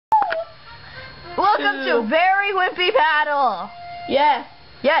Welcome to Very Wimpy Battle. Yeah.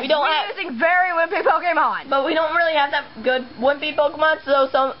 Yes, we're using Very Wimpy Pokemon. But we don't really have that good Wimpy Pokemon, so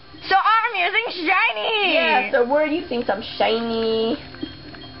I'm using Shiny. Yeah, so we're using some Shiny.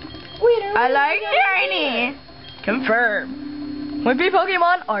 I like Shiny. Confirm. Wimpy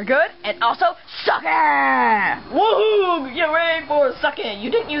Pokemon are good and also suck it. Woohoo! Get ready for suck it.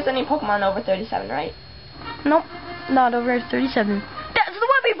 You didn't use any Pokemon over 37, right? Nope, not over 37. That's the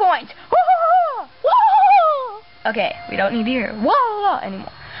Wimpy point. Woohoo! Woohoo! Okay, we don't need to hear whoa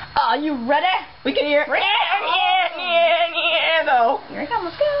anymore. Are you ready? We can hear though. Here it comes,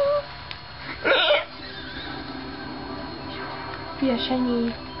 let's go. Be a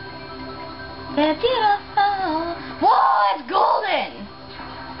Shiny. They're beautiful. Whoa, it's golden.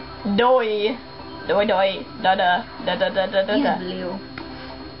 Doi. Doi doi. Da da da da da da da. He's blue.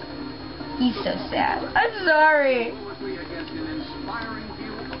 He's so sad. I'm sorry.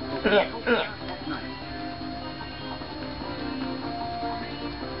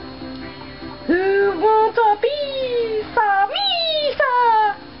 Who wants a piece of me?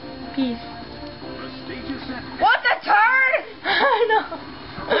 Peace. What the turd? I know.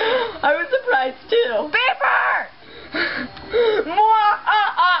 I was surprised too. Beeper!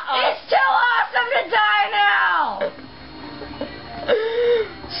 It's too awesome to die now!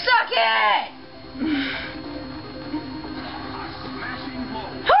 Suck it!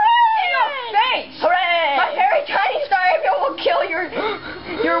 Hooray! In your face! Hooray! My very tiny Staraptor will kill your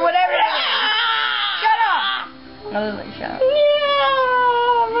whatever. Shut up! No, shut up.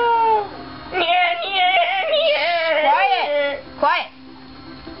 Quiet! Quiet!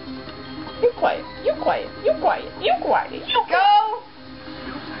 You quiet. You quiet. You quiet. You quiet. You go!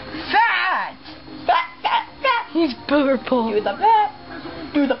 Fat! Fat, fat, fat. He's purple. Do the fat.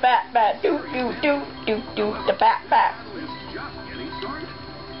 Do the fat, fat. Do the fat, fat.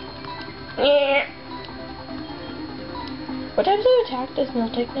 Yeah. What time does the attack does Mill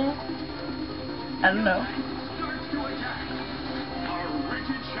take now? I don't know.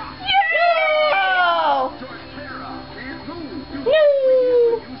 No! No!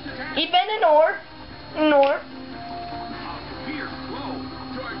 Even an or.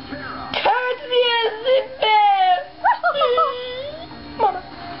 Mama.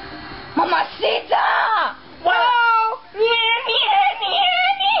 Mamacita! Wow!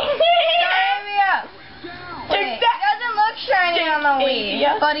 Wait, he doesn't look shiny on the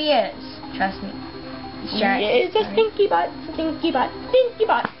Wii, but he is. Trust me. He's shiny. It's a stinky butt, stinky butt, stinky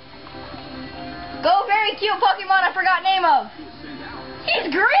butt. Go very cute Pokemon I forgot name of. He's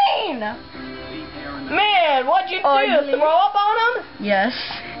green! Man, what'd you do? Throw up on him? Yes.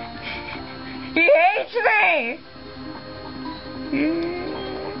 He hates me!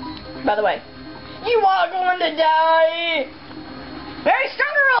 By the way, you are going to die! Very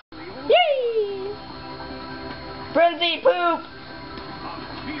strong girl! Yay! Frenzy poop!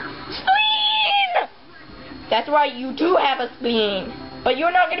 Spleen! That's right, you do have a spleen. But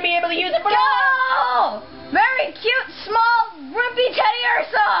you're not going to be able to use it for long! Very cute, small, wimpy Teddy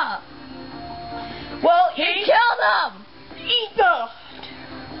Ursa! Well, he killed him!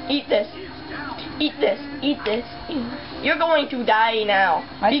 Eat this. Eat this. Eat this. You're going to die now.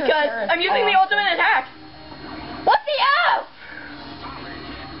 Because I'm using the ultimate attack. What the F?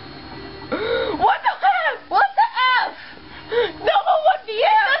 What the F? What the F? No, what the F?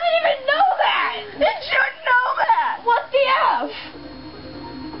 It doesn't even know that! It should know that! What the F?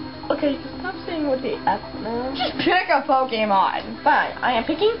 Okay, stop saying what the F now. Just pick a Pokemon. Fine, I am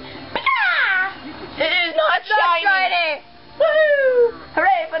picking It is not shiny. Woo!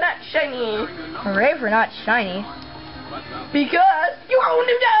 Hooray for not shiny. Hooray for not shiny. Because you're going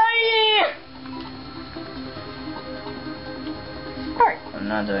to die. Alright, I'm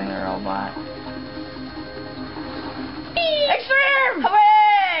not doing a robot. Extreme!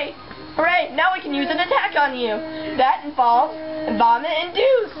 Hooray! Hooray! Now we can use an attack on you. That involves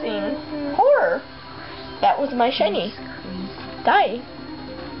vomit-inducing horror. That was my shiny. Die.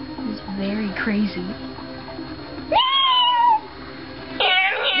 He's very crazy.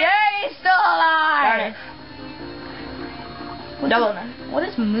 Yay, he's still alive! What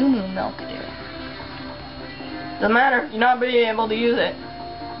does Moo Moo Milk do? Doesn't matter. You're not being able to use it.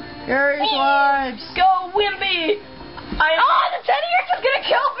 Fairy Swipes! Go, Wimpy! The Teddy Ursa's gonna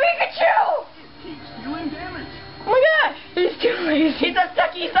kill Pikachu! Keeps doing damage. Oh my gosh! He's too lazy. He's a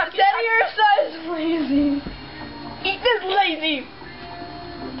sucky. Teddy Ursa is lazy. Eat this lazy.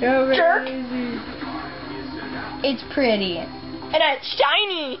 Go jerk. Lazy. It's pretty. And it's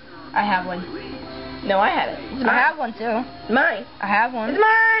shiny. I have one. No, I have it. It's mine. I have one too. It's mine. I have one. It's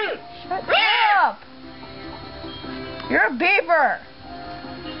mine. Shut up. You're a beeper.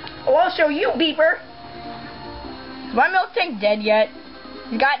 Oh, I'll show you, beeper. Is my milk tank dead yet?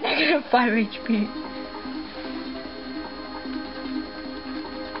 He's got negative 5 HP.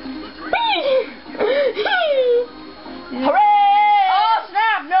 Hooray! Oh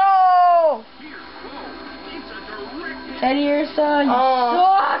snap! No! Teddy Ursa, you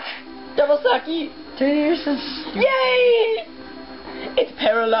suck! Double sucky. Teddy Ursa's stupid. Yay! It's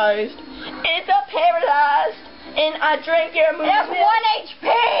paralyzed. It's a paralyzed. And I drank your moo It's milk. 1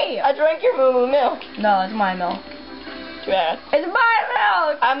 HP! I drank your moo milk. No, it's my milk. Too bad. It's my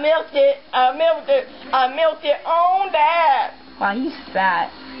milk! I milked it. I milked it. I milked it on that. Wow, he's fat.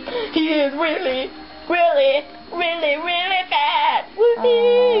 He is really, really, really, really fat.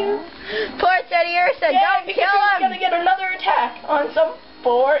 Woohoo! Poor Teddy Ursa, don't because kill he's him! gonna get another attack on some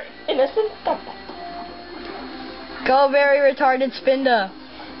poor innocent dump. Go very retarded Spinda.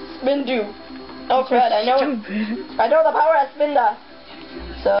 Spindu. Oh crud, I know it. I know the power of Spinda.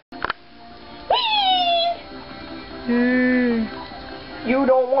 So. Whee! You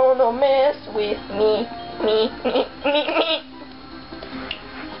don't wanna mess with me. Me.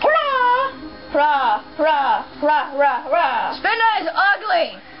 Hurrah! Hurrah! Hurrah! Hurrah! Hurrah! Hurrah! Spinda is ugly!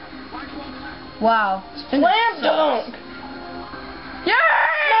 Wow. Slam dunk! Yay!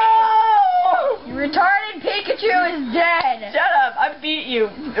 No! You retarded Pikachu is dead! Shut up! I beat you.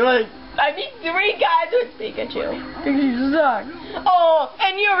 Like, I beat 3 guys with Pikachu. Pikachu sucks. Oh,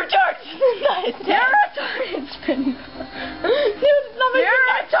 and you're retarded. You're retarded Spinda. Dude, it's not my You're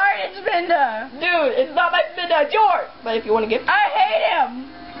Spinda. retarded Spinda. Dude, it's not my Spinda, it's yours. But if you want to give, I hate him.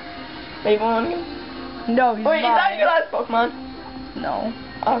 maybe you want to give. No, he's Wait, is that mine. your last Pokemon? No.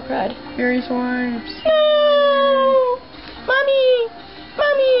 Oh, crud. Fury Swipes. No! Mommy!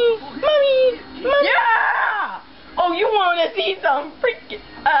 Mommy! Mommy! Mommy! Yeah! Oh, you want to see some freaking...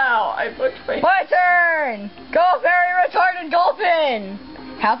 Ow, I pushed my... My turn! Go very retarded Gulpin!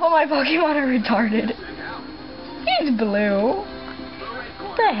 Half of my Pokemon are retarded. He's blue.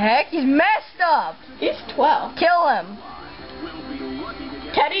 What the heck? He's messed up! He's 12. Kill him!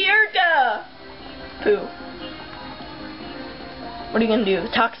 Teddy Ursa! Pooh. What are you gonna do?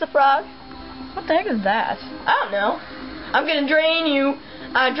 Toxifrog? What the heck is that? I don't know. I'm gonna drain you.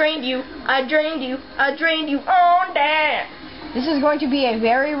 I drained you. I drained you. I drained you on that. This is going to be a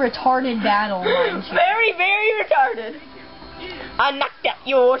very retarded battle, mind you. Very, very retarded. I knocked out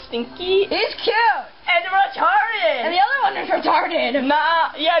your stinky. He's cute! And retarded. And the other one is retarded!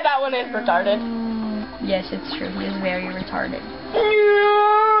 Nah, yeah, that one is retarded. Yes, it's true. He is very retarded.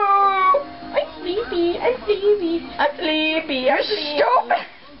 No. I'm sleepy. I'm sleepy. I'm sleepy. You're I'm sleepy. stupid!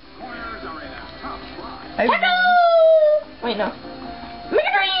 Hello. Wait, no.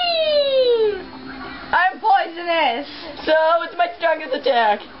 Green. I'm poisonous! So it's my strongest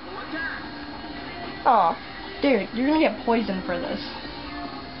attack. Aw. Dude, you're gonna get poisoned for this.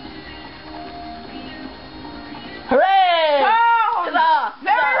 Hooray! Pound! Huzzah!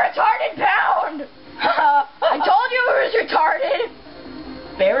 Very retarded pound! I told you it was retarded!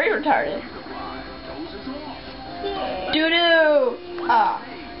 Very retarded. Doo-doo! Ah.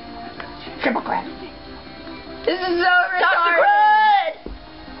 Triple crap. This is so retarded! Toxicrud!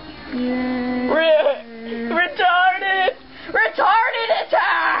 Yeah. Retarded! Retarded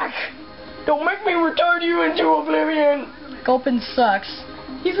attack! Don't make me retard you into oblivion! Gulpin sucks.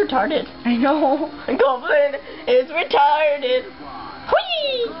 He's retarded. I know. Goblin is retarded.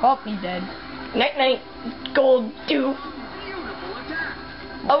 Whee! Oh, he's dead. Night night, gold doof.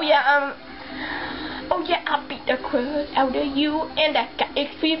 Oh yeah, I beat the crud out of you, and I got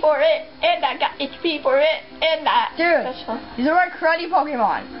XP for it, and I got HP for it, and I... Dude, these are my cruddy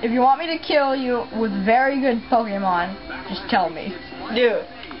Pokemon. If you want me to kill you with very good Pokemon, just tell me. Dude,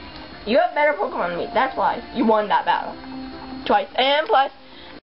 you have better Pokemon than me, that's why you won that battle. Twice, and plus,